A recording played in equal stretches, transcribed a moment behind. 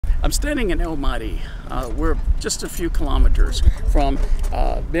I'm standing in El Mahdi. We're just a few kilometers from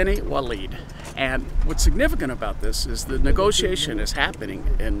Bani Walid. And what's significant about this is the negotiation is happening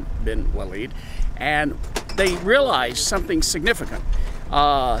in Bani Walid, and they realize something significant.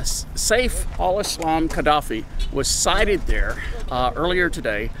 Saif al-Islam Gaddafi was sighted there earlier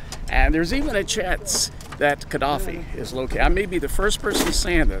today, and there's even a chance that Gaddafi is located. I may be the first person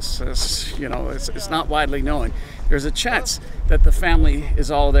saying this, it's not widely known. There's a chance that the family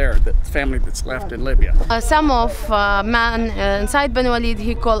is all there, the family that's left in Libya. Some of man inside Bani Walid,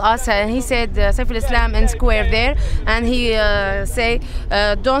 he called us and he said Saif al-Islam in square there, and he say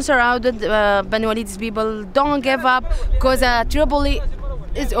don't surround Bani Walid's people, don't give up, because Tripoli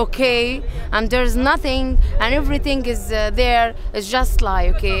is okay and there's nothing and everything is there. It's just lie,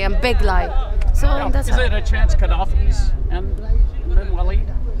 okay, and big lie. So that's is there a chance Gaddafi's in Bani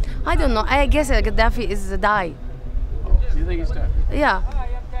Walid? I don't know. I guess Gaddafi is die. Oh, you think he's dead? Yeah.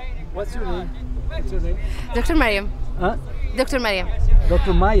 What's your name? What's your name? Dr. Mariam. Huh? Dr. Mariam.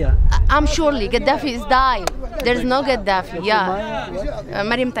 Dr. Maya. I'm surely Gaddafi is die. There's no Gaddafi. Dr. Yeah. Maya, what?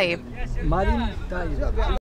 Mariam Tayyib. Mariam Tayyib.